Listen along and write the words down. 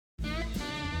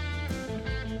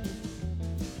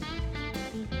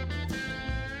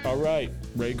All right,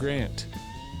 Ray Grant,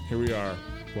 here we are.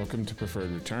 Welcome to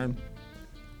Preferred Return.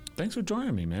 Thanks for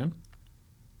joining me, man.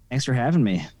 Thanks for having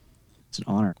me. It's an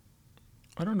honor.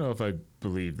 I don't know if I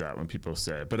believe that when people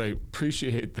say it, but I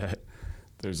appreciate that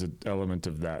there's an element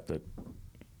of that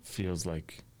feels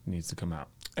like needs to come out.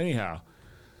 Anyhow,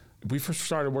 we first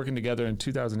started working together in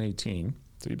 2018,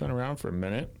 so you've been around for a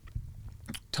minute.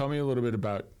 Tell me a little bit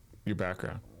about your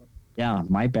background. Yeah,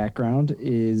 my background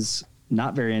is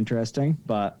not very interesting,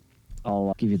 but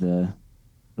I'll give you the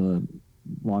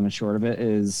long and short of it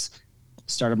is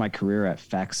started my career at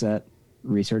FactSet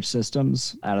Research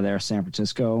Systems out of their San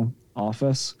Francisco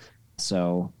office.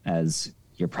 So as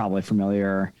you're probably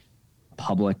familiar,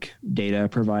 public data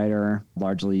provider,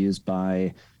 largely used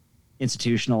by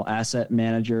institutional asset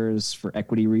managers for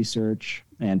equity research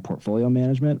and portfolio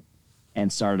management,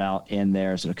 and started out in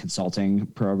their sort of consulting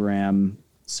program,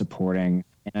 supporting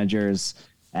managers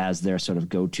as their sort of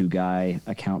go-to guy,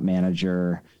 account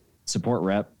manager, support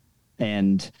rep.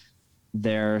 And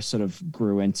there sort of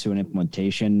grew into an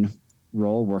implementation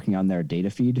role working on their data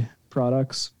feed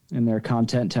products in their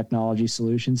content technology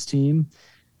solutions team.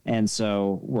 And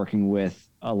so working with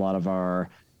a lot of our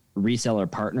reseller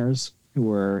partners who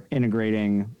were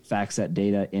integrating FactSet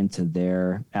data into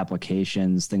their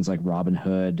applications, things like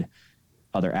Robinhood,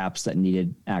 other apps that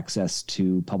needed access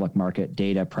to public market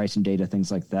data, pricing data,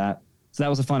 things like that. So that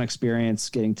was a fun experience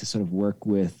getting to sort of work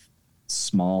with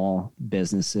small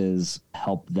businesses,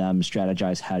 help them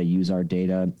strategize how to use our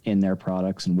data in their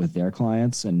products and with their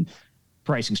clients, and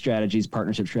pricing strategies,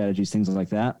 partnership strategies, things like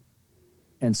that.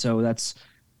 And so that's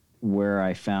where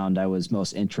I found I was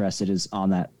most interested, is on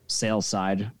that sales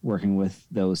side, working with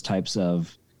those types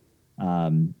of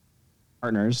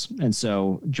partners. And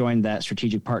so joined that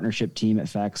strategic partnership team at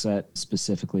FactSet,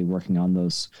 specifically working on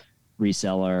those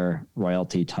reseller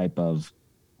royalty type of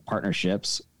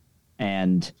partnerships.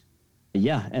 And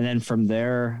then from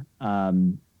there,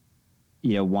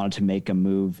 wanted to make a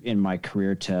move in my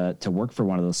career to work for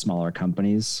one of those smaller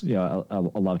companies. I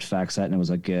loved FactSet, and it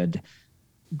was a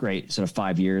great sort of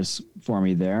 5 years for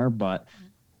me there. But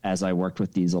as I worked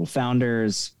with these little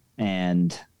founders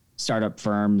and startup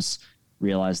firms,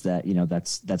 realized that,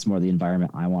 that's more the environment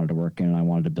I wanted to work in, and I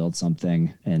wanted to build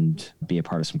something and be a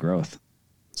part of some growth.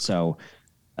 So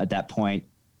at that point,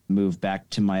 moved back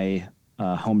to my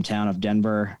hometown of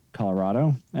Denver,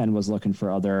 Colorado, and was looking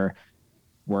for other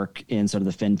work in sort of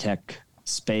the fintech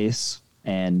space,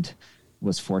 and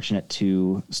was fortunate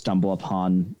to stumble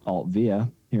upon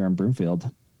Altvia here in Broomfield.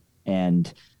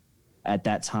 And at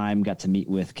that time, got to meet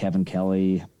with Kevin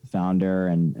Kelly, founder,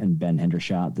 and Ben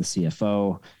Hendershot, the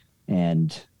CFO,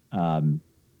 and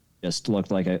just looked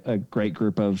like a great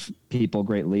group of people,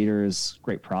 great leaders,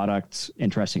 great product,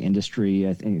 interesting industry.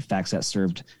 I think FactSet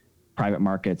served private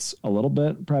markets a little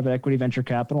bit, private equity, venture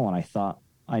capital, and I thought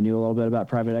I knew a little bit about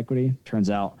private equity. Turns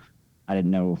out I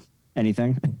didn't know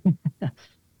anything,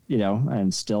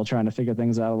 and still trying to figure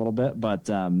things out a little bit. But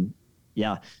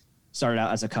started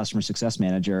out as a customer success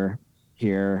manager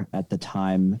here at the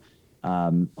time.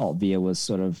 Altvia was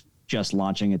sort of just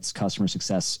launching its customer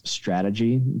success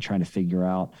strategy and trying to figure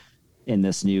out, in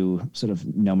this new sort of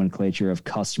nomenclature of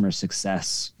customer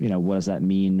success, what does that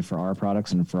mean for our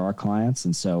products and for our clients?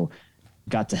 And so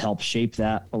got to help shape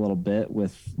that a little bit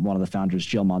with one of the founders,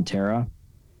 Jill Montera,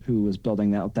 who was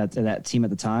building that team at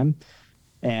the time.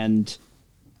 And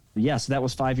so that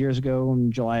was 5 years ago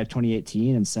in July of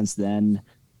 2018. And since then,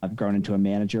 I've grown into a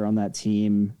manager on that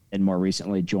team, and more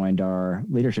recently joined our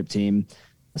leadership team,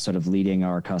 sort of leading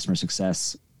our customer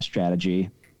success strategy,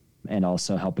 and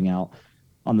also helping out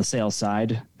on the sales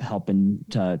side, helping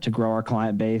to grow our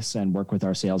client base and work with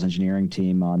our sales engineering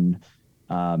team on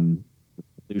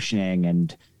solutioning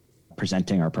and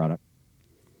presenting our product.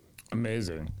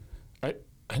 Amazing.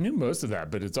 I knew most of that,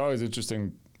 but it's always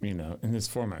interesting, in this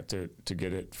format to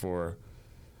get it for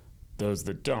those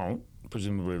that don't,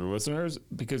 presumably the listeners,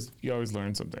 because you always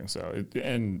learn something. So,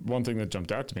 and one thing that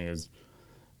jumped out to me is,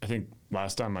 I think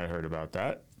last time I heard about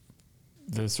that,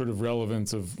 the sort of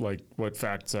relevance of like what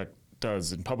FactSet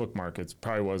does in public markets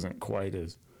probably wasn't quite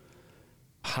as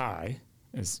high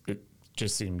as it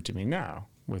just seemed to me now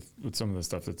with some of the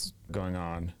stuff that's going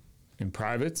on in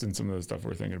privates and some of the stuff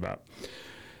we're thinking about.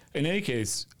 In any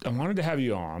case, I wanted to have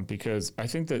you on because I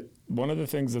think that one of the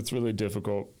things that's really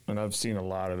difficult, and I've seen a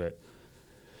lot of it,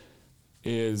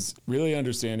 is really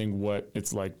understanding what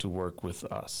it's like to work with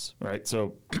us, right?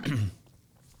 So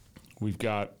we've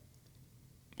got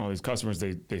all these customers,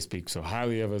 they speak so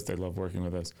highly of us, they love working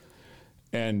with us.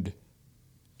 And,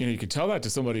 you could tell that to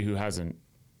somebody who hasn't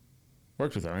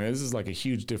worked with them. I mean, this is like a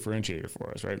huge differentiator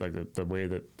for us, right? Like the way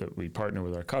that we partner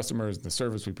with our customers, the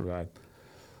service we provide.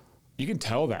 you can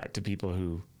tell that to people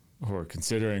who are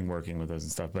considering working with us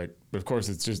and stuff. But of course,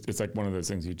 it's like one of those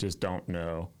things you just don't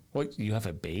know. Well, you have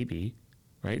a baby,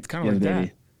 right? It's kind of like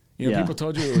that. People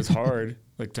told you it was hard,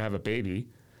 like to have a baby,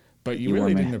 but you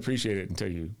really didn't appreciate it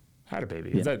until you had a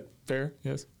baby. Is that fair?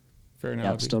 Yes. Fair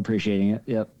analogy. Yeah, still appreciating it.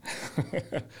 Yep.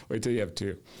 Wait till you have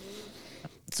two.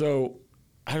 So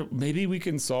maybe we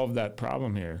can solve that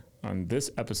problem here on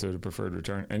this episode of Preferred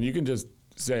Return. And you can just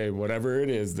say whatever it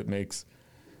is that makes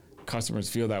customers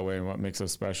feel that way and what makes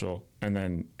us special. And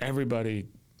then everybody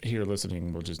here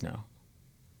listening will just know.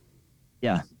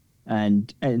 Yeah.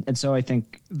 And so I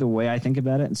think the way I think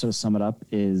about it and sort of sum it up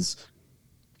is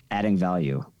adding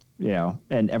value,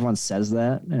 and everyone says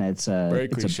that, and it's a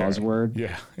buzzword.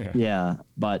 Yeah.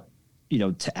 But,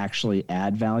 to actually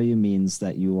add value means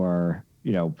that you are,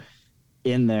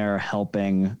 in there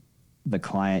helping the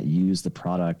client use the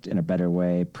product in a better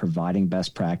way, providing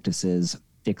best practices,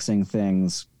 fixing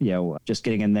things, just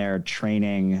getting in there,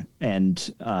 training.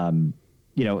 And,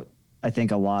 I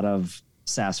think a lot of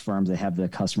SaaS firms, they have the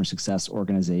customer success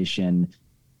organization,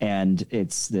 and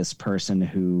it's this person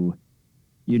who,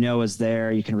 is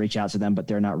there, you can reach out to them, but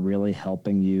they're not really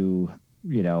helping you.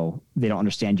 They don't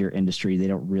understand your industry. They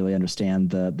don't really understand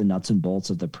the nuts and bolts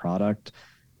of the product.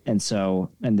 And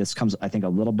this comes, I think, a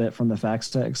little bit from the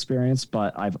FactSet experience,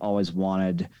 but I've always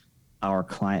wanted our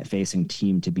client-facing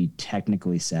team to be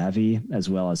technically savvy as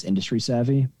well as industry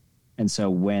savvy. And so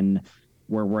when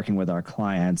we're working with our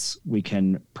clients, we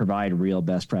can provide real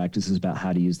best practices about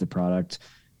how to use the product.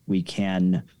 We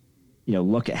can,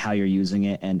 look at how you're using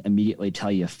it and immediately tell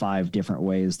you 5 different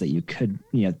ways that you could,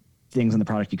 things in the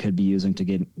product you could be using to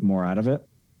get more out of it.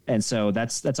 And so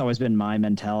that's always been my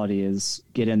mentality, is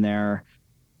get in there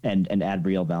and add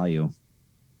real value.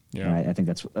 Yeah. And I think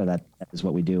that is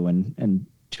what we do, and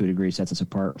to a degree sets us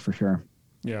apart for sure.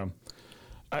 Yeah.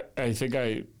 I think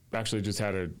I actually just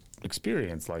had an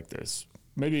experience like this,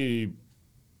 maybe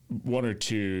 1 or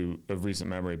 2 of recent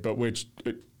memory, but which,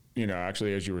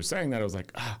 actually, as you were saying that, I was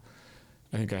like,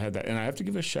 I think I had that. And I have to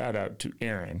give a shout out to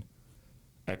Erin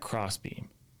at Crossbeam,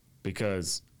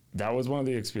 because that was one of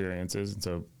the experiences. And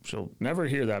so she'll never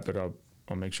hear that, but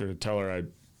I'll make sure to tell her I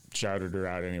shouted her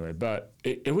out anyway. But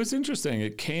it was interesting.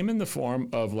 It came in the form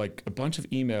of like a bunch of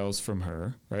emails from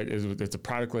her, right? It's a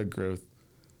product-led growth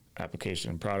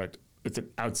application product. It's an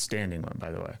outstanding one,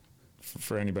 by the way,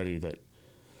 for anybody that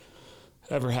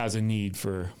ever has a need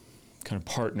for kind of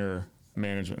partner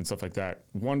management and stuff like that.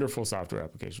 Wonderful software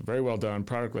application, very well done,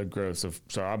 product-led growth.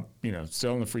 So I'm,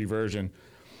 still in the free version,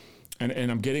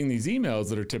 and I'm getting these emails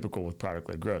that are typical with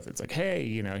product-led growth. It's like, hey,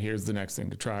 here's the next thing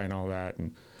to try and all that.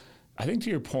 And I think to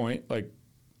your point, like,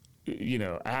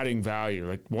 adding value,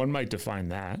 like one might define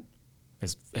that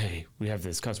as, hey, we have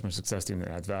this customer success team that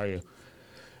adds value.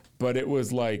 But it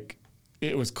was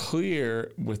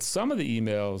clear with some of the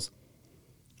emails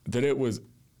that it was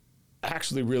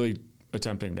actually really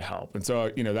attempting to help. And so,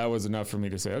 that was enough for me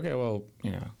to say, okay, well,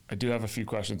 I do have a few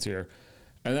questions here.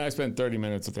 And then I spent 30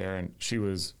 minutes with Erin. She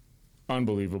was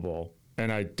unbelievable.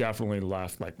 And I definitely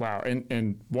left like, wow.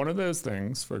 And one of those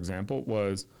things, for example,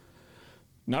 was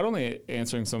not only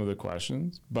answering some of the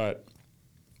questions, but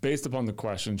based upon the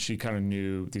questions, she kind of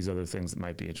knew these other things that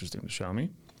might be interesting to show me.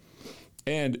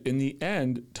 And in the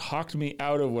end, talked me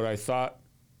out of what I thought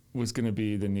was going to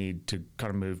be the need to kind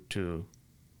of move to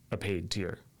a paid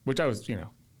tier, which I was,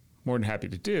 more than happy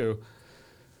to do.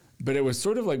 But it was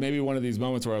sort of like maybe one of these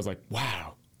moments where I was like,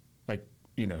 wow, like,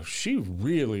 she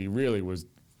really, really was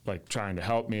like trying to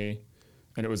help me.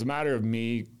 And it was a matter of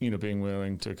me, being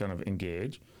willing to kind of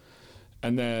engage.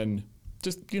 And then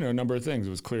just, a number of things. It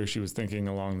was clear she was thinking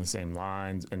along the same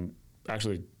lines, and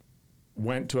actually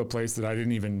went to a place that I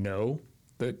didn't even know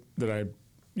that I,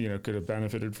 could have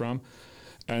benefited from.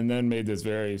 And then made this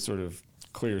very sort of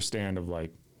clear stand of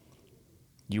like,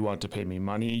 you want to pay me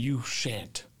money? You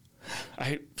shan't.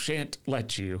 I shan't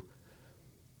let you,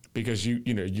 because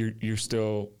you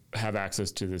still have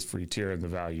access to this free tier and the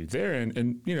value there.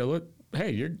 And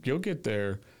you'll get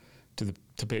there to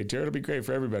paid tier. It'll be great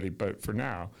for everybody, but for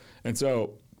now. And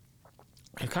so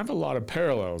there's kind of a lot of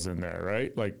parallels in there,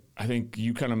 right? Like, I think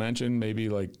you kind of mentioned maybe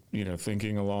like,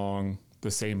 thinking along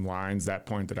the same lines, that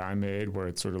point that I made, where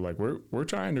it's sort of like, we're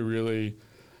trying to really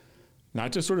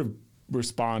not just sort of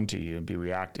respond to you and be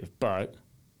reactive, but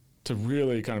to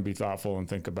really kind of be thoughtful and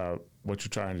think about what you're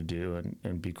trying to do,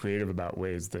 and be creative about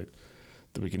ways that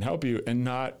we can help you, and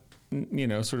not,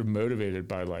 sort of motivated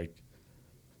by like,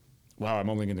 wow,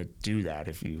 I'm only going to do that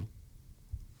if you,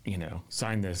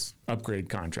 sign this upgrade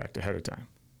contract ahead of time.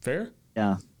 Fair?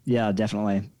 Yeah,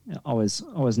 definitely. Always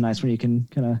nice when you can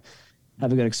kind of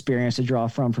have a good experience to draw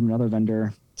from another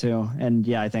vendor too. And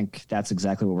yeah, I think that's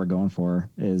exactly what we're going for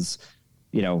is,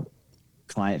 you know,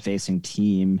 client facing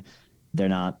team. They're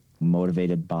not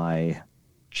motivated by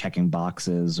checking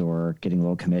boxes or getting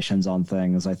little commissions on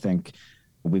things. I think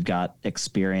we've got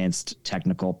experienced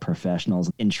technical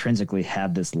professionals intrinsically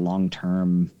have this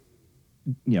long-term,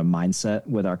 mindset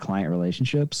with our client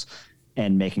relationships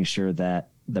and making sure that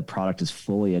the product is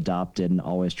fully adopted and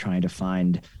always trying to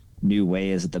find new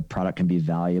ways that the product can be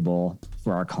valuable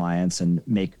for our clients and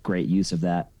make great use of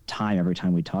that time every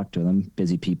time we talk to them,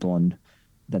 busy people and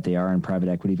that they are in private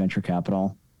equity venture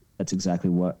capital. That's exactly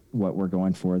what we're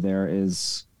going for there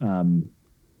is,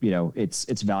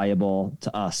 it's valuable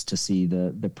to us to see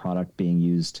the product being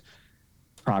used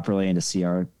properly and to see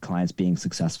our clients being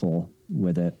successful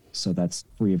with it. So that's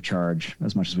free of charge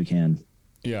as much as we can.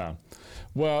 Yeah.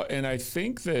 Well, and I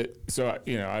think that, so,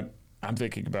 I'm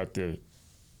thinking about the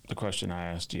question I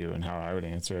asked you and how I would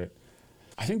answer it.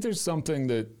 I think there's something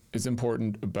that is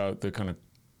important about the kind of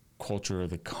culture of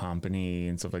the company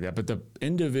and stuff like that, but the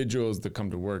individuals that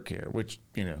come to work here, which,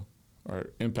 are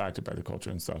impacted by the culture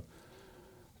and stuff,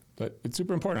 but it's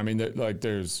super important. I mean,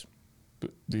 there's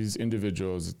these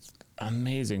individuals, it's an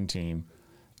amazing team,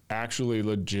 actually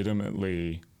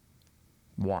legitimately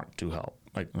want to help.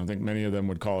 Like, I think many of them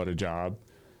would call it a job,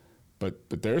 but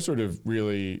they're sort of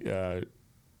really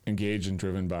engaged and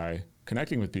driven by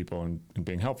connecting with people and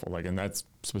being helpful. Like, and that's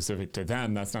specific to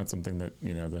them. That's not something that,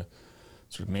 the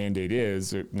sort of mandate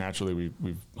is. Naturally,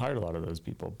 we've hired a lot of those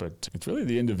people, but it's really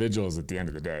the individuals at the end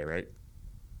of the day, right?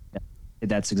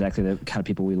 That's exactly the kind of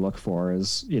people we look for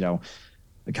is,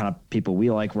 the kind of people we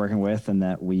like working with and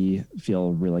that we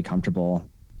feel really comfortable,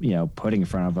 putting in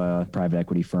front of a private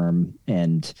equity firm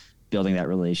and building that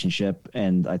relationship.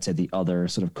 And I'd say the other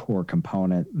sort of core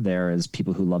component there is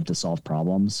people who love to solve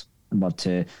problems and love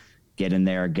to get in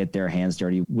there, get their hands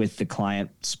dirty with the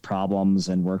client's problems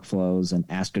and workflows and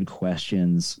ask good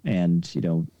questions. And,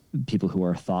 people who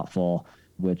are thoughtful,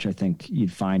 which I think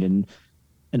you'd find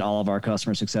in all of our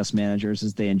customer success managers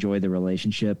is they enjoy the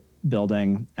relationship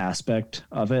building aspect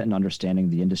of it and understanding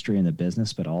the industry and the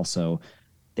business, but also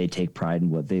they take pride in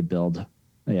what they build,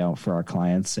 for our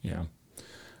clients. Yeah.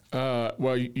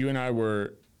 Well, you and I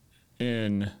were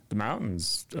in the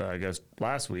mountains, I guess,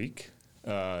 last week,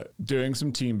 doing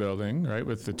some team building, right,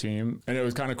 with the team. And it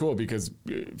was kind of cool because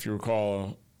if you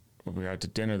recall, when we got to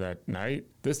dinner that night,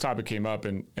 this topic came up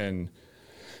and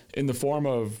in the form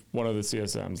of one of the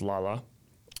CSMs, Lala,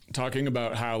 talking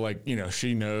about how,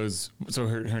 she knows, so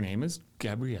her name is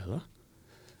Gabriella,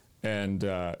 and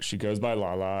she goes by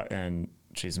Lala, and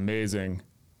she's amazing,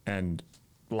 and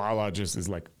Lala just is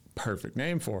perfect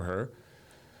name for her.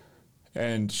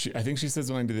 And I think she said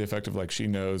something to the effect of she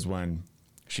knows when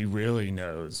she really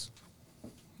knows,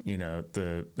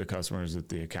 the customers at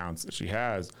the accounts that she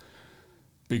has,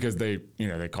 because they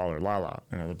call her Lala,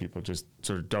 and other people just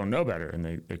sort of don't know better,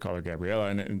 and they call her Gabriella.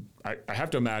 And I have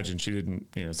to imagine, she didn't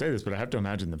say this, but I have to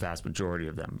imagine the vast majority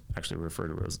of them actually refer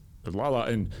to her as Lala,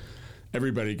 and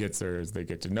everybody gets there as they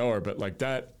get to know her. But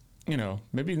that,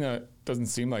 maybe that doesn't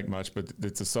seem like much, but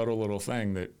it's a subtle little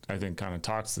thing that I think kind of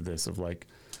talks to this of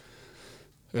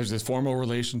there's this formal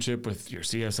relationship with your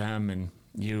CSM and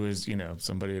you as,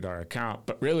 somebody at our account,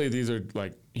 but really these are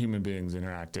human beings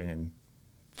interacting and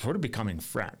sort of becoming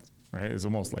friends, right? It's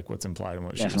almost like what's implied in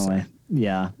what she was saying. Definitely.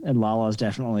 Yeah. And Lala is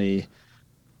definitely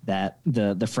that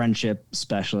the friendship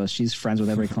specialist. She's friends with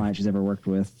every client she's ever worked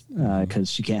with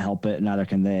because she can't help it. Neither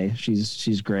can they.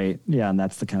 She's great. Yeah. And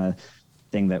that's the kind of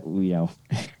thing that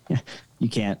you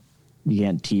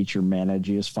can't teach or manage.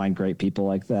 You just find great people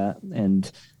like that.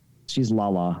 And she's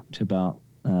Lala to about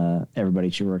everybody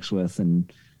she works with.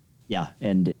 And yeah.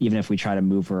 And even if we try to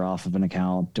move her off of an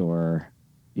account or,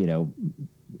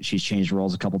 she's changed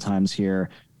roles a couple times here,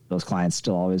 those clients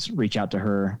still always reach out to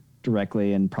her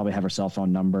directly and probably have her cell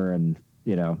phone number. And,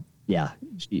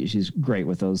 she's great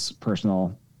with those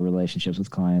personal relationships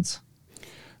with clients.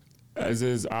 As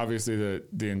is obviously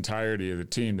the entirety of the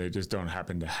team. They just don't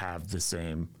happen to have the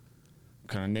same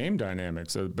kind of name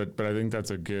dynamic. So, but I think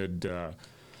that's a good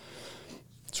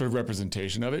sort of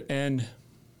representation of it. And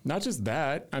not just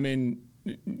that, I mean,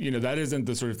 that isn't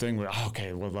the sort of thing where,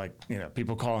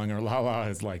 people calling her Lala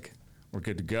is we're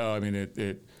good to go. I mean,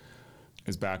 it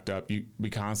is backed up. We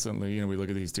constantly, we look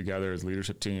at these together as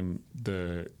leadership team.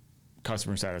 The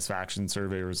customer satisfaction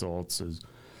survey results is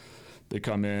they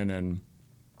come in and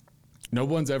no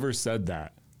one's ever said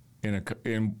that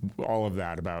in all of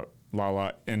that about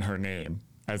Lala in her name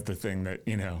as the thing that,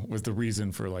 was the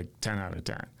reason for 10 out of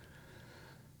 10.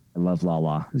 I love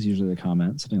Lala is usually the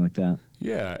comment, something like that.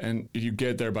 Yeah. And you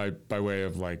get there by way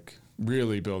of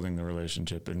really building the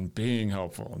relationship and being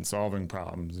helpful and solving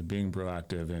problems and being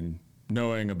proactive and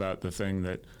knowing about the thing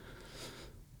that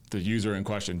the user in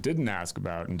question didn't ask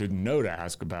about and didn't know to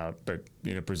ask about, but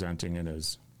presenting it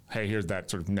as, hey, here's that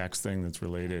sort of next thing that's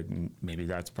related, and maybe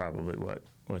that's probably what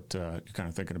you're kind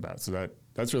of thinking about. So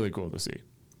that's really cool to see.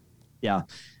 Yeah.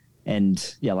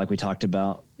 And yeah, like we talked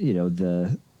about,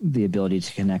 the ability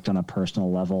to connect on a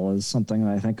personal level is something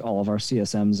that I think all of our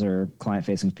CSMs or client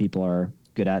facing people are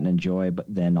good at and enjoy, but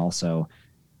then also,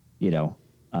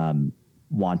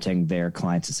 wanting their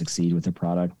clients to succeed with the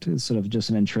product is sort of just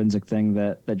an intrinsic thing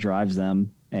that drives them,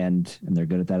 and they're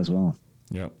good at that as well.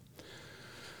 Yep.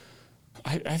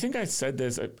 I think I said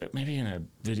this maybe in a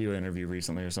video interview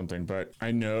recently or something, but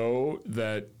I know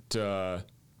that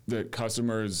that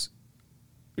customers,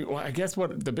 well, I guess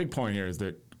what the big point here is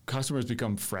that customers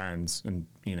become friends and,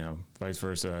 vice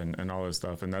versa and all this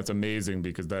stuff. And that's amazing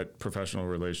because that professional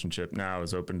relationship now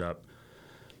is opened up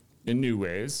in new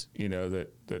ways,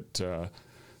 that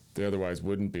they otherwise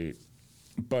wouldn't be.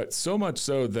 But so much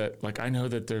so that, like, I know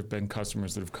that there have been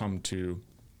customers that have come to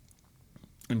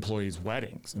employees'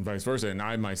 weddings and vice versa. And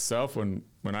I myself, when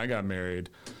I got married,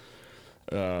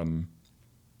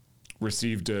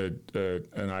 received an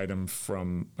item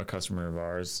from a customer of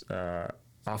ours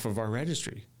off of our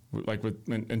registry,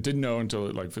 and didn't know until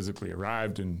it physically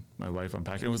arrived and my wife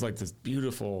unpacked it. It was like this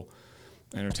beautiful,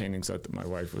 entertaining set that my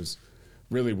wife was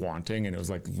really wanting, and it was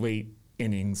like late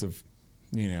innings of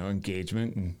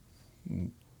engagement,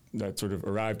 and that sort of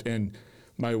arrived, and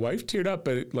my wife teared up,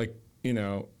 but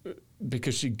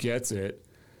because she gets it,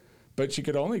 but she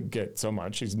could only get so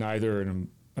much. She's neither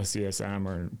a CSM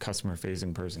or a customer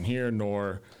facing person here,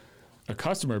 nor a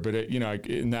customer, but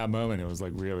in that moment it was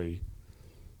like really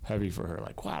heavy for her.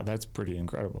 Like, wow, that's pretty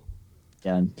incredible.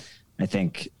 Yeah, and I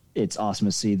think it's awesome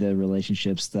to see the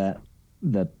relationships that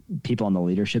the people on the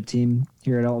leadership team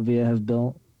here at Altvia have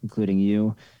built, including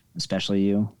you, especially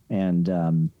you.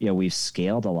 And, we've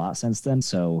scaled a lot since then.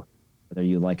 So whether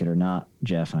you like it or not,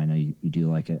 Jeff, I know you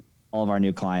do like it, all of our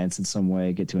new clients in some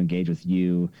way get to engage with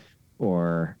you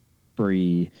or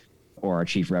Bree or our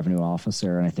chief revenue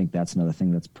officer. And I think that's another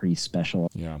thing that's pretty special.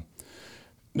 Yeah,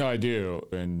 no, I do.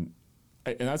 And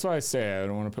that's why I say, I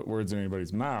don't want to put words in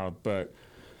anybody's mouth, but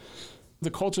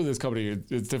the culture of this company,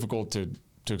 it's difficult to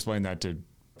explain that to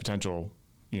potential,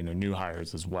 new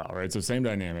hires as well, right? So same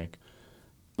dynamic,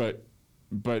 but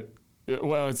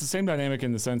it's the same dynamic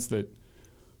in the sense that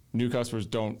new customers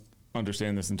don't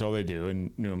understand this until they do,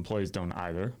 and new employees don't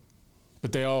either.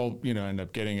 But they all, end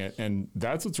up getting it. And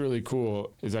that's what's really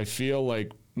cool is I feel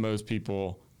like most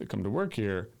people that come to work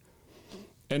here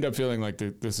end up feeling like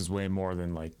this is way more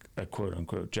than like a quote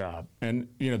unquote job. And,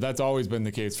 that's always been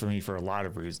the case for me for a lot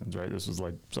of reasons, right? This was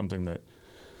like something that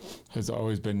has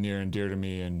always been near and dear to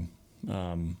me. And,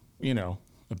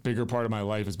 a bigger part of my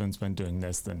life has been spent doing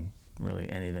this than really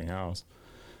anything else.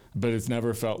 But it's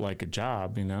never felt like a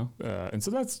job, and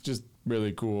so that's just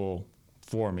really cool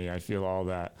for me. I feel all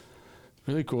that.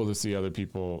 Really cool to see other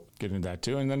people get into that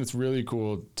too. And then it's really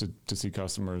cool to see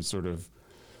customers sort of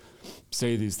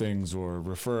say these things or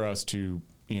refer us to,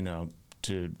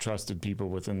 to trusted people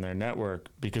within their network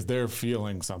because they're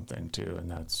feeling something too.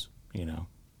 And that's,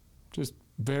 just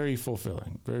very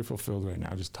fulfilling, very fulfilled right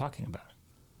now, just talking about it.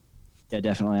 Yeah,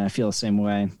 definitely. I feel the same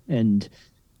way. And,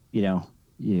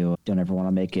 you don't ever want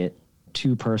to make it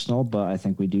too personal, but I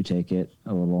think we do take it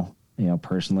a little,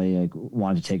 personally. Like,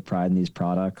 wanting to take pride in these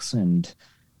products and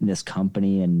in this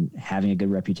company and having a good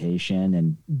reputation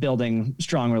and building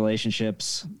strong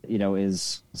relationships,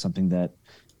 is something that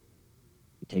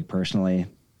we take personally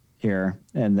here,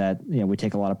 and that, we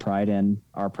take a lot of pride in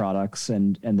our products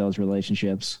and those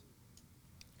relationships.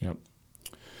 Yep.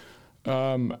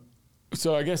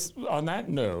 So I guess on that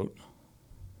note,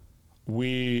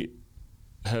 we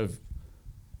have,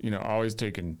 always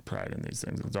taken pride in these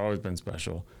things. It's always been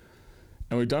special.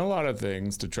 And we've done a lot of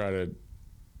things to try to,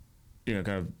 kind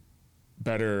of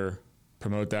better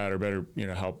promote that or better,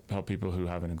 help people who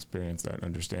haven't experienced that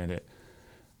understand it.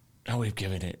 And we've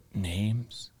given it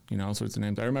names, all sorts of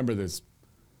names. I remember this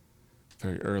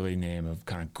very early name of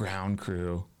kind of ground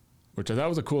crew, which I thought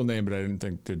was a cool name, but I didn't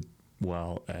think did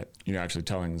well at, actually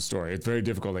telling the story. It's very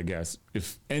difficult, I guess,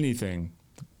 if anything,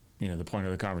 the point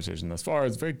of the conversation thus far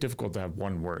is very difficult to have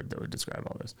one word that would describe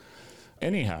all this.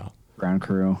 Anyhow. Ground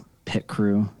crew, pit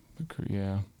crew.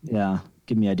 Yeah. Yeah.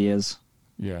 Give me ideas.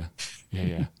 Yeah.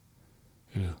 Hit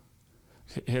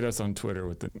us on Twitter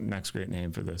with the next great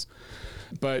name for this.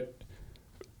 But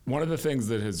one of the things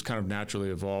that has kind of naturally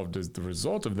evolved as the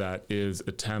result of that is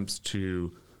attempts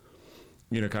to,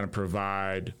 kind of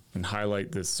provide and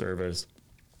highlight this service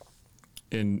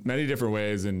in many different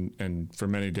ways and for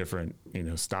many different,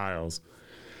 styles.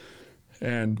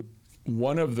 And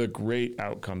one of the great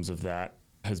outcomes of that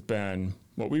has been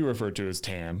what we refer to as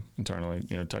TAM internally,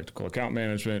 technical account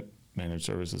management, managed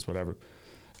services, whatever.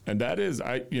 And that is,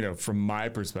 from my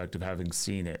perspective, having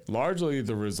seen it, largely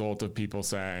the result of people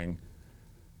saying,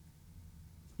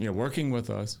 working with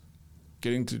us,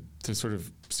 getting to sort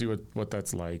of see what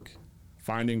that's like,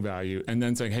 finding value, and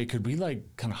then saying, hey, could we kind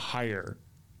of hire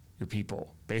your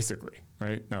people, basically,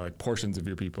 right? Now, portions of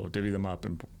your people, divvy them up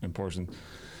in portions.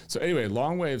 So anyway,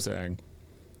 long way of saying,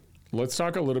 let's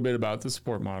talk a little bit about the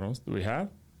support models that we have.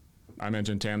 I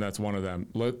mentioned TAM, that's one of them.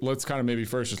 Let's kind of maybe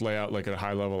first just lay out at a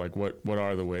high level, what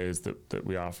are the ways that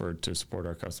we offer to support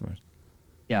our customers?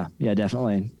 Yeah,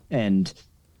 definitely. And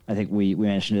I think we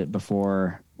mentioned it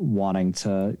before, wanting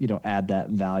to, add that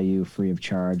value free of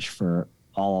charge for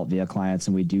all Altvia clients.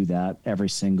 And we do that. Every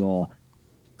single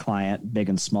client, big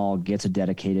and small, gets a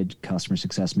dedicated customer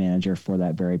success manager for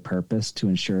that very purpose, to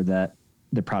ensure that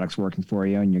the product's working for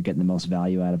you and you're getting the most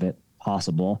value out of it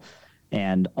possible.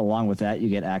 And along with that, you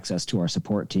get access to our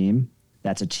support team.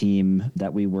 That's a team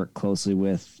that we work closely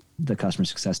with, the customer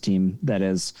success team that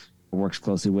works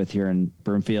closely with here in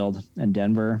Broomfield and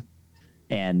Denver.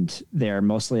 And they're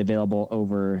mostly available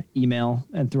over email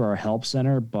and through our help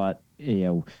center, but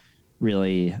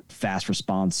really fast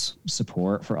response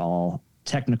support for all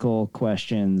technical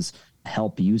questions,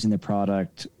 help using the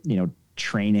product,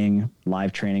 training,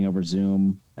 live training over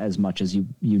Zoom as much as you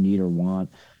need or want.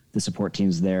 The support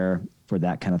team's there for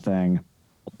that kind of thing.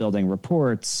 Building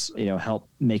reports, help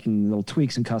making little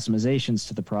tweaks and customizations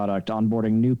to the product,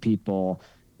 onboarding new people.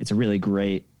 It's a really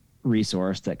great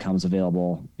resource that comes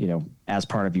available, as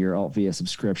part of your Altvia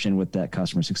subscription with that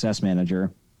customer success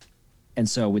manager. And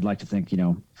so we'd like to think,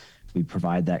 we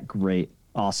provide that great,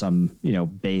 awesome,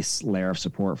 base layer of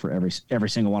support for every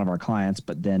single one of our clients.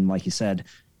 But then, like you said,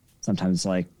 sometimes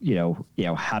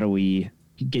how do we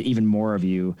get even more of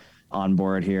you on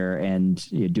board here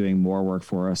and doing more work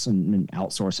for us and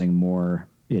outsourcing more,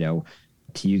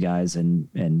 to you guys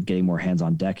and getting more hands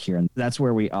on deck here. And that's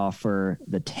where we offer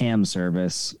the TAM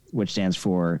service, which stands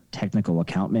for Technical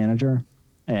Account Manager.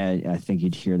 And I think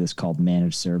you'd hear this called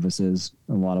managed services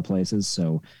in a lot of places.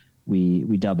 So we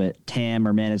dub it TAM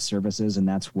or managed services. And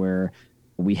that's where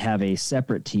we have a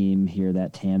separate team here,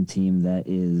 that TAM team, that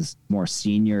is more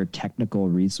senior technical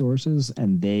resources.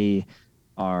 And they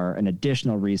are an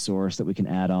additional resource that we can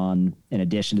add on in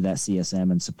addition to that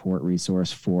CSM and support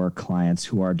resource for clients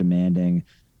who are demanding,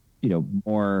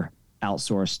 more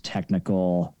outsourced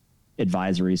technical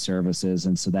advisory services.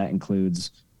 And so that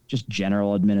includes just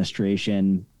general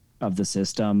administration of the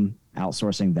system.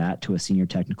 Outsourcing that to a senior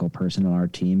technical person on our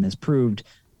team has proved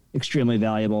extremely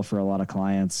valuable for a lot of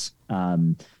clients.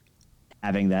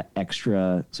 Having that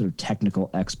extra sort of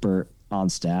technical expert on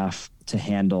staff to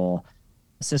handle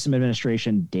system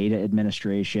administration, data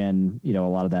administration, a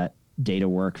lot of that data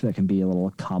work that can be a little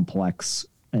complex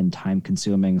and time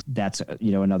consuming. That's,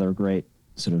 another great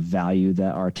sort of value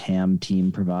that our TAM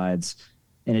team provides.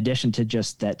 In addition to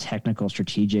just that technical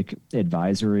strategic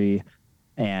advisory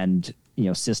and,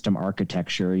 system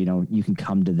architecture, you can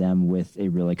come to them with a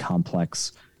really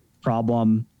complex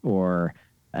problem or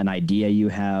an idea you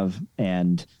have,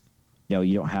 and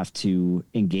you don't have to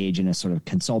engage in a sort of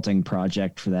consulting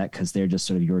project for that, because they're just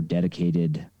sort of your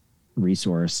dedicated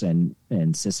resource and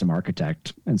system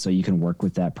architect. And so you can work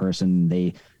with that person.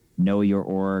 They know your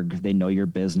org, they know your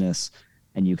business,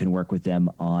 and you can work with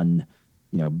them on,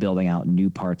 building out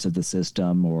new parts of the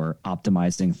system or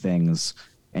optimizing things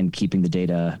and keeping the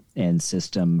data and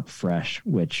system fresh,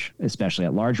 which especially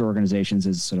at larger organizations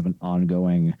is sort of an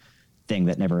ongoing thing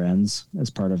that never ends as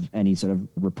part of any sort of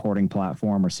reporting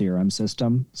platform or CRM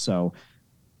system. So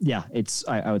yeah,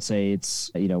 I would say it's,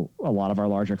 a lot of our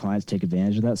larger clients take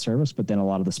advantage of that service, but then a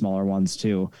lot of the smaller ones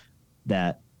too,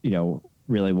 that,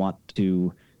 really want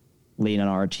to lean on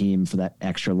our team for that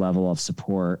extra level of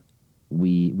support.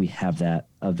 We have that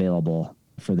available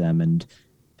for them, and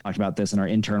talked about this in our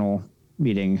internal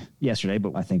meeting yesterday,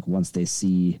 but I think once they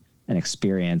see and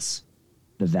experience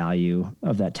the value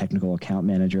of that technical account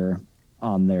manager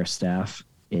on their staff,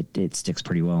 it sticks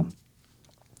pretty well.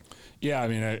 Yeah, I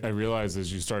mean, I realized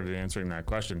as you started answering that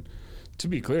question, to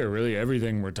be clear, really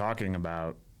everything we're talking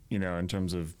about, in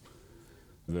terms of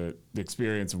the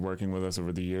experience of working with us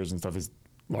over the years and stuff, is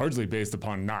largely based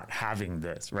upon not having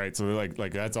this, right? So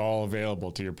like that's all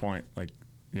available, to your point.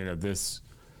 This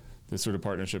sort of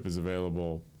partnership is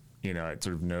available, at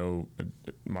sort of no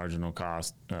marginal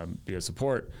cost via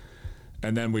support.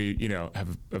 And then we,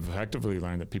 have effectively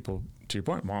learned that people, to your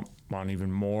point, want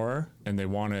even more, and they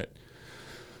want it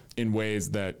in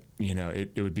ways that,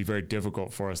 it would be very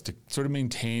difficult for us to sort of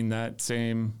maintain that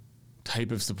same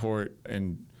type of support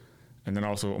and then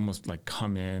also almost like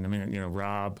come in. I mean,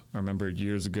 Rob, I remember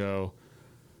years ago,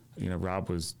 Rob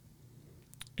was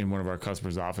in one of our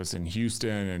customers' office in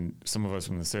Houston, and some of us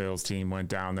from the sales team went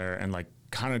down there and like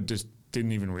kind of just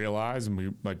didn't even realize, and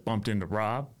we like bumped into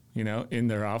Rob, in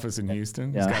their office in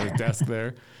Houston. Yeah. He's got his desk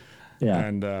there. Yeah.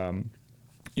 And,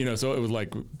 so it was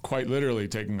like quite literally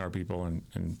taking our people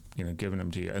and giving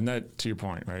them to you. And that, to your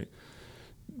point, right,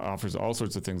 offers all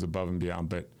sorts of things above and beyond.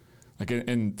 But like,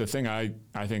 and the thing I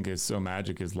think is so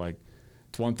magic is like,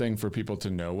 it's one thing for people to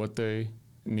know what they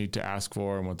need to ask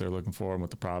for and what they're looking for and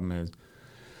what the problem is.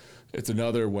 It's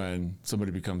another when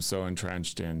somebody becomes so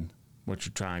entrenched in what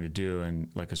you're trying to do and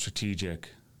like a strategic,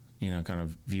 kind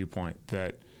of viewpoint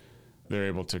that they're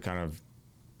able to kind of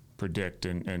predict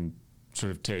and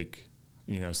sort of take,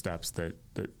 steps that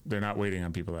they're not waiting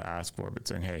on people to ask for, but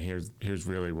saying, hey, here's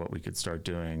really what we could start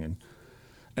doing.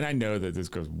 And I know that this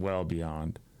goes well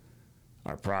beyond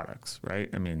our products, right?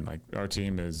 I mean, like our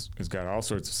team has got all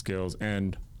sorts of skills,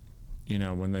 and,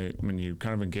 when you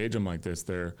kind of engage them like this,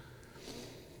 they're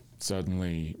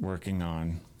suddenly working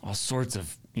on all sorts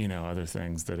of, other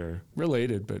things that are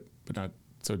related, but not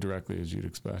so directly as you'd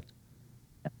expect.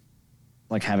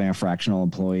 Like having a fractional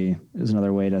employee is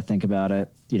another way to think about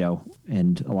it,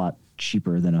 and a lot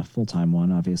cheaper than a full-time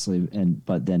one, obviously.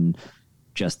 But then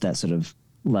just that sort of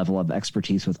level of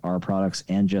expertise with our products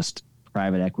and just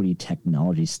private equity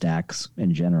technology stacks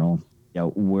in general.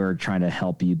 We're trying to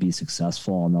help you be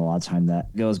successful. And a lot of time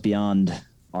that goes beyond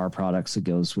our products. It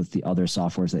goes with the other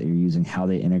softwares that you're using, how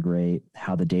they integrate,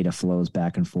 how the data flows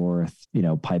back and forth,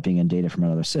 piping in data from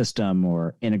another system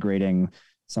or integrating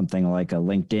something like a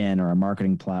LinkedIn or a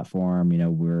marketing platform.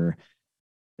 We're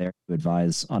there to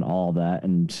advise on all of that.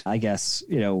 And I guess,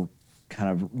 kind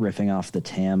of riffing off the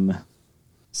TAM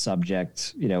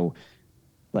subject,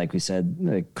 like we said,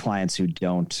 the clients who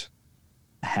don't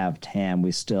have TAM,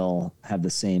 we still have the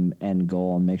same end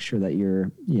goal and make sure that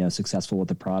you're, successful with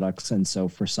the products. And so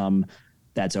for some,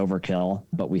 that's overkill,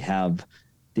 but we have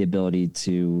the ability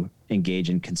to engage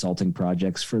in consulting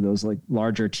projects for those like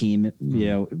larger team,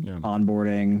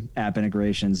 onboarding, app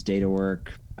integrations, data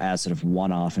work as sort of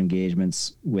one-off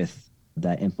engagements with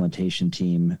that implementation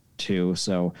team too.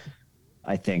 So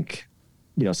I think,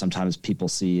 sometimes people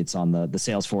see it's on the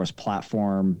Salesforce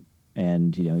platform,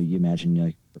 and, you imagine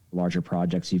like larger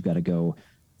projects, you've got to go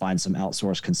find some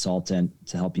outsourced consultant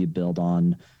to help you build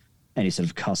on any sort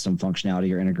of custom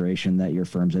functionality or integration that your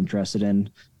firm's interested in.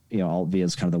 Altvia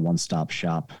is kind of the one-stop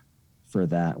shop for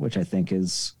that, which I think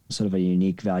is sort of a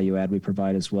unique value add we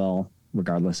provide as well,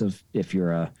 regardless of if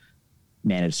you're a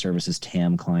managed services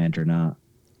TAM client or not.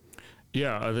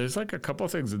 Yeah, there's like a couple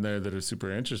of things in there that are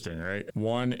super interesting, right?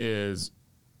 One is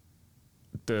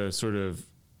the sort of,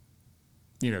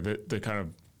 the kind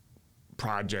of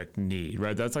project need,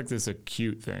 right? That's like this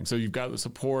acute thing. So you've got the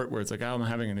support where it's like, I'm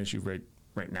having an issue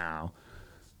right now,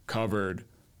 covered,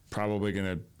 probably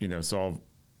going to, solve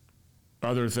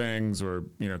other things or,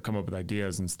 come up with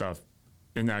ideas and stuff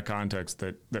in that context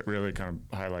that really kind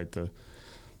of highlight the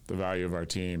value of our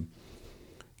team.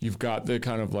 You've got the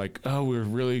kind of like, oh, we're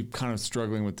really kind of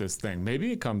struggling with this thing.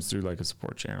 Maybe it comes through like a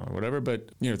support channel or whatever, but,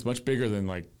 it's much bigger than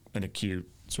like an acute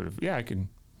sort of, I can,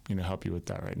 help you with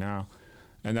that right now.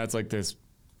 And that's like this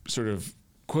sort of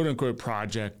quote unquote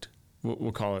project,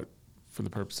 we'll call it for the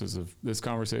purposes of this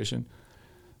conversation,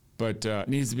 but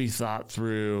needs to be thought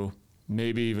through,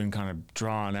 maybe even kind of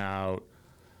drawn out,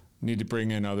 need to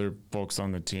bring in other folks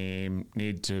on the team,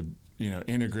 need to,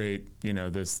 integrate,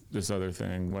 this other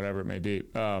thing, whatever it may be.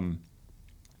 And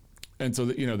so,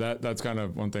 that's kind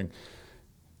of one thing.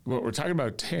 What we're talking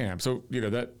about TAM. So,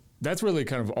 that's really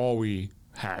kind of all we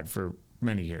had for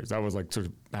many years. That was like sort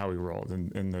of how we rolled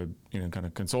in the, kind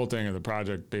of consulting and the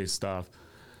project-based stuff.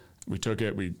 We took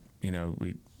it, we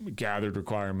gathered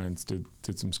requirements, did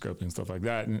some scoping, stuff like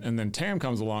that. And then TAM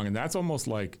comes along, and that's almost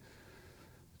like,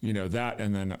 that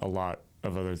and then a lot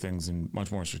of other things and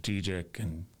much more strategic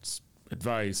and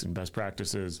advice and best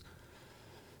practices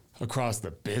across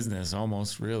the business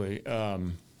almost really.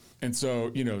 And so,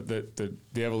 the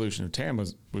evolution of TAM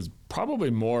was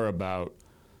probably more about,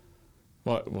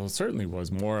 well, it certainly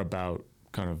was more about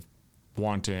kind of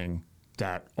wanting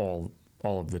that all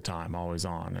of the time, always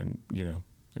on. And,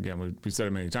 again, we said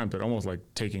it many times, but almost like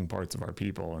taking parts of our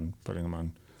people and putting them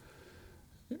on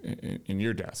in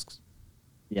your desks.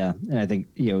 Yeah. And I think,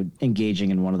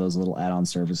 engaging in one of those little add-on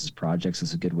services projects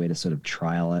is a good way to sort of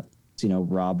trial it.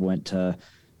 Rob went to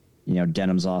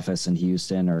Denham's office in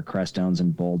Houston or Crestone's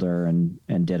in Boulder,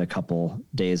 and did a couple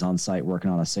days on site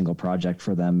working on a single project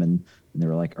for them. And they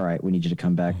were like, all right, we need you to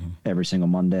come back every single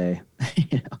Monday.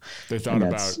 They thought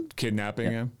about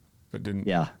kidnapping him, but didn't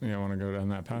want to go down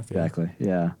that path. Exactly.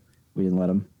 Yeah. We didn't let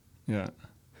him. Yeah.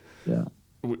 Yeah.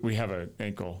 We have an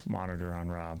ankle monitor on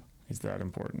Rob. He's that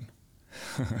important.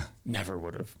 Never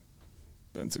would have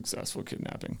been successful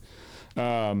kidnapping.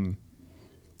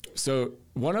 So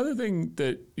one other thing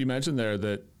that you mentioned there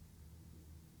that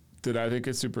I think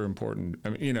is super important. I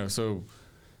mean, so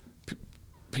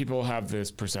people have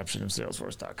this perception of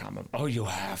Salesforce.com of, oh, you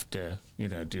have to,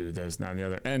 do this, that, and the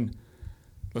other. And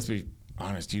let's be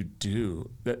honest, you do.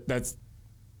 That's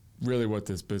really what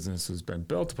this business has been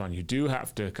built upon. You do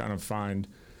have to kind of find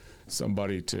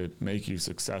somebody to make you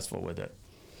successful with it.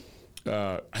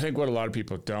 I think what a lot of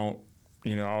people don't,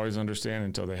 always understand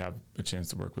until they have a chance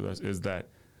to work with us is that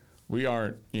we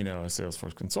aren't, a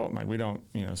Salesforce consultant. Like we don't,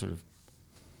 sort of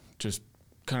just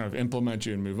kind of implement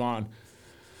you and move on.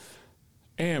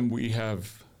 And we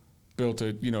have built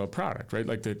a product, right?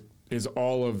 Like that is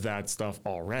all of that stuff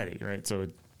already, right? So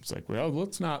it's like, well,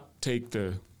 let's not take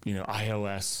the,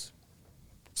 iOS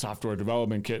software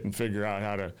development kit and figure out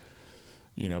how to,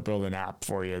 build an app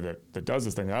for you that does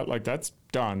this thing. That's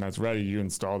done. That's ready. You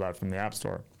install that from the App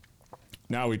Store.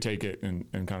 Now we take it and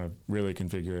kind of really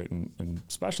configure it and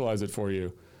specialize it for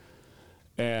you.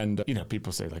 And,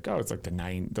 people say like, oh, it's like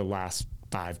the last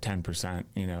 5-10%,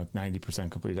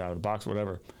 90% complete out of the box,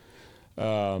 whatever.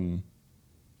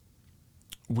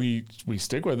 We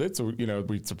stick with it. So,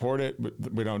 we support it,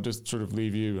 but we don't just sort of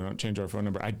leave you. We don't change our phone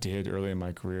number. I did early in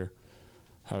my career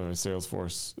have a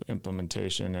Salesforce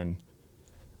implementation, and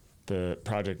the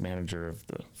project manager of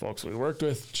the folks we worked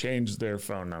with changed their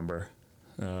phone number.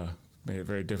 Made it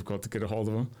very difficult to get a hold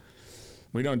of them.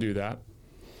 We don't do that.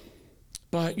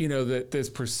 But, that this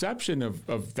perception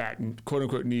of that quote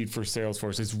unquote need for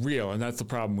Salesforce is real. And that's the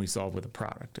problem we solve with the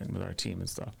product and with our team and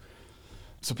stuff.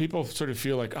 So people sort of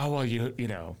feel like, oh, well, you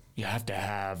have to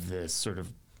have this sort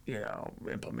of,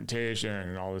 implementation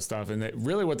and all this stuff. And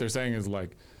really what they're saying is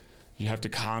like, you have to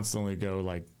constantly go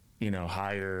like,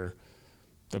 hire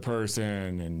the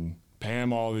person and pay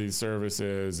them all these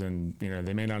services. And,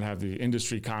 they may not have the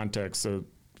industry context. So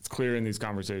it's clear in these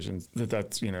conversations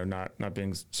that's, not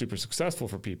being super successful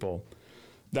for people.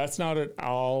 That's not at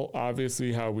all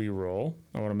obviously how we roll.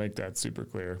 I want to make that super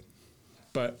clear.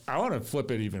 But I want to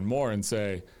flip it even more and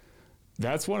say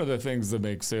that's one of the things that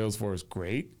makes Salesforce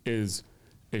great is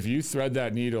if you thread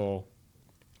that needle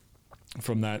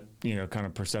from that, kind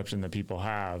of perception that people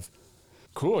have,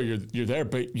 cool, you're there,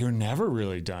 but you're never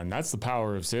really done. That's the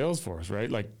power of Salesforce,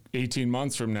 right? Like 18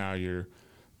 months from now, your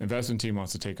investment team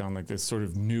wants to take on like this sort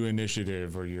of new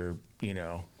initiative, or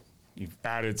you've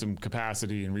added some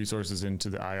capacity and resources into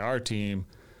the IR team,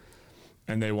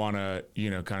 and they want to,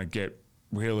 kind of get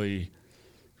really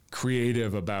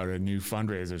creative about a new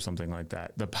fundraiser or something like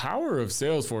that. The power of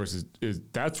Salesforce is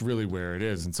that's really where it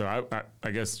is. And so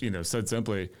I guess, said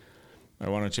simply, I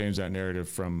want to change that narrative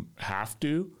from have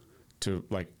to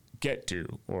like get to,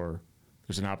 or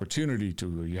there's an opportunity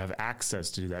to, or you have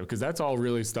access to do that, because that's all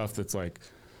really stuff that's like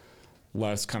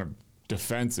less kind of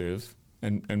defensive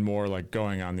and more like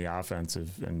going on the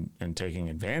offensive and taking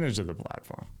advantage of the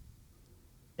platform.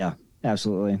 Yeah,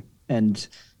 absolutely. And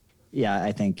yeah,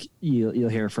 I think you'll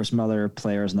hear for some other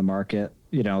players in the market,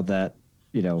 that,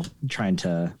 trying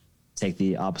to take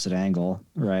the opposite angle,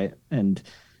 right? And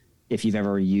if you've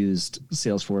ever used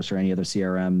Salesforce or any other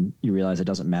CRM, you realize it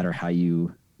doesn't matter how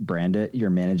you brand it. You're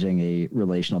managing a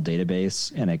relational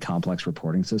database and a complex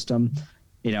reporting system,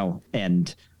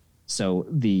 and so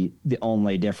the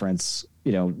only difference,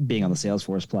 being on the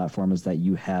Salesforce platform is that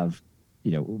you have,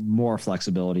 more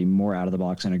flexibility, more out of the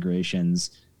box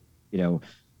integrations,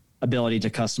 ability to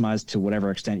customize to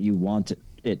whatever extent you want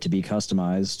it to be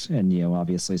customized. And,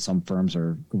 obviously some firms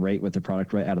are great with the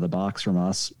product right out of the box from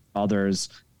us. Others,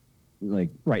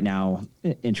 like right now,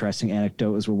 interesting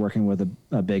anecdote is we're working with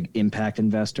a big impact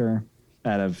investor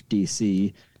out of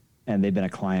DC, and they've been a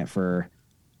client for,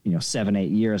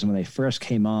 7-8 years. And when they first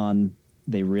came on,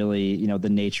 they really, the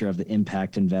nature of the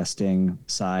impact investing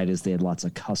side is they had lots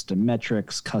of custom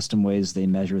metrics, custom ways they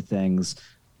measure things,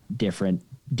 different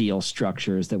deal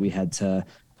structures that we had to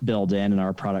build in, and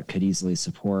our product could easily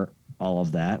support all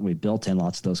of that. We built in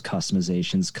lots of those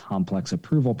customizations, complex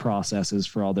approval processes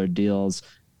for all their deals.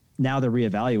 Now they're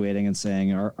reevaluating and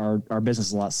saying our business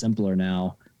is a lot simpler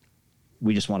now.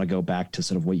 We just want to go back to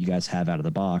sort of what you guys have out of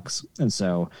the box. And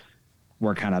so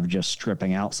we're kind of just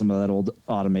stripping out some of that old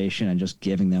automation and just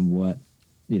giving them what,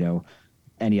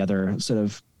 any other sort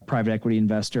of private equity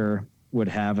investor would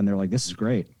have, and they're like, "This is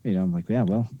great." I'm like, "Yeah,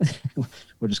 well,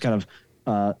 we'll just kind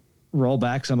of roll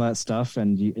back some of that stuff,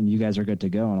 and you guys are good to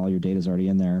go, and all your data is already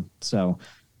in there." So,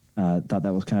 thought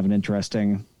that was kind of an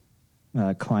interesting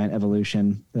client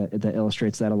evolution that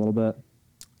illustrates that a little bit.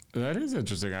 That is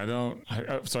interesting.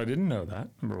 So I didn't know that,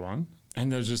 number one.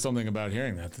 And there's just something about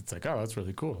hearing that that's like, oh, that's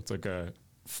really cool. It's like a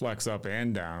flex up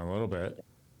and down a little bit.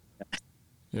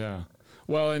 Yeah.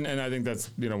 Well, and I think that's,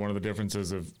 one of the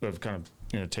differences of kind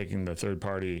of, taking the third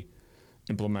party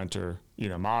implementer,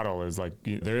 model is like,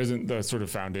 there isn't the sort of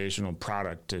foundational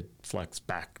product to flex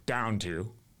back down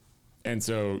to. And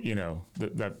so,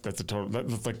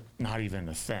 that's like not even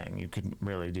a thing. You couldn't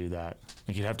really do that.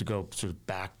 Like you'd have to go sort of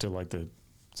back to like the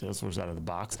Salesforce out of the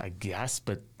box, I guess.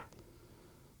 But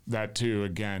that too,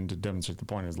 again, to demonstrate the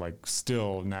point, is like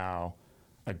still now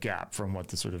a gap from what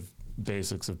the sort of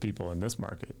basics of people in this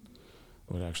market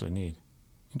would actually need.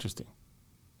 Interesting.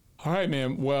 All right,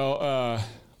 man. Well,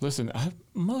 listen, I'm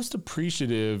most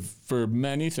appreciative for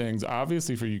many things.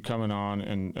 Obviously, for you coming on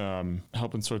and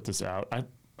helping sort this out.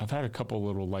 I've had a couple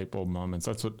little light bulb moments.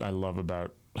 That's what I love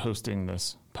about hosting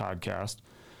this podcast.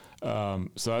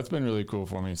 So that's been really cool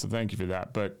for me. So thank you for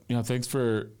that. But, thanks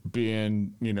for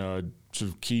being, a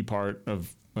sort of key part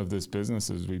of this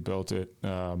business as we built it.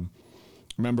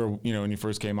 Remember, when you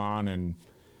first came on and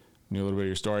knew a little bit of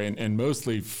your story, and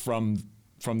mostly from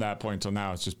that point till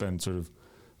now, it's just been sort of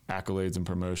accolades and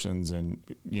promotions, and,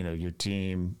 your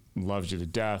team loves you to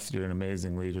death. You're an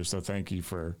amazing leader. So thank you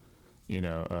for,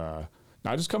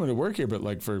 not just coming to work here, but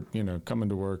like for, coming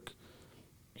to work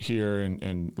here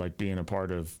and like being a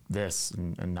part of this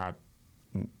and not,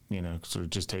 sort of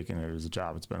just taking it as a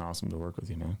job. It's been awesome to work with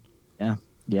you, man. Yeah.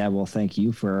 Yeah. Well, thank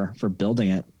you for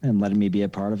building it and letting me be a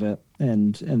part of it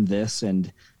and this,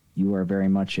 and you are very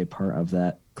much a part of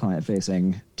that client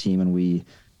facing team, and we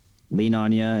lean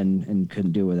on you and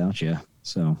couldn't do it without you.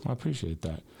 So I appreciate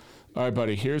that. All right,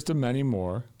 buddy, here's to many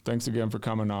more. Thanks again for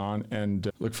coming on, and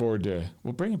look forward to,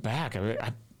 we'll bring it back.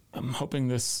 I'm hoping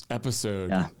this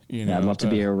episode, I'd love to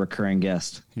be a recurring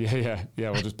guest. Yeah.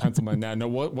 We'll just pencil mine down. No,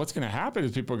 what's going to happen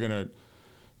is people are going to,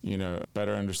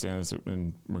 better understand this,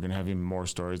 and we're going to have even more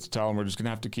stories to tell, and we're just going to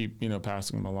have to keep,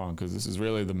 passing them along, because this is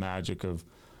really the magic of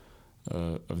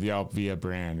the Altvia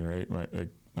brand, right? Like,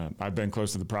 I've been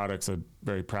close to the products. I'm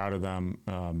very proud of them.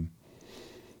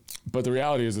 But the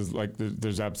reality is like,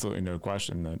 there's absolutely no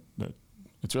question that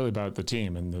it's really about the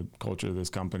team and the culture of this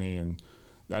company, and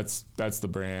that's the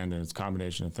brand, and it's a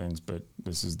combination of things. But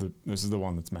this is the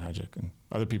one that's magic, and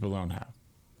other people don't have.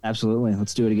 Absolutely.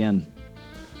 Let's do it again.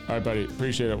 All right, buddy.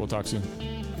 Appreciate it. We'll talk soon.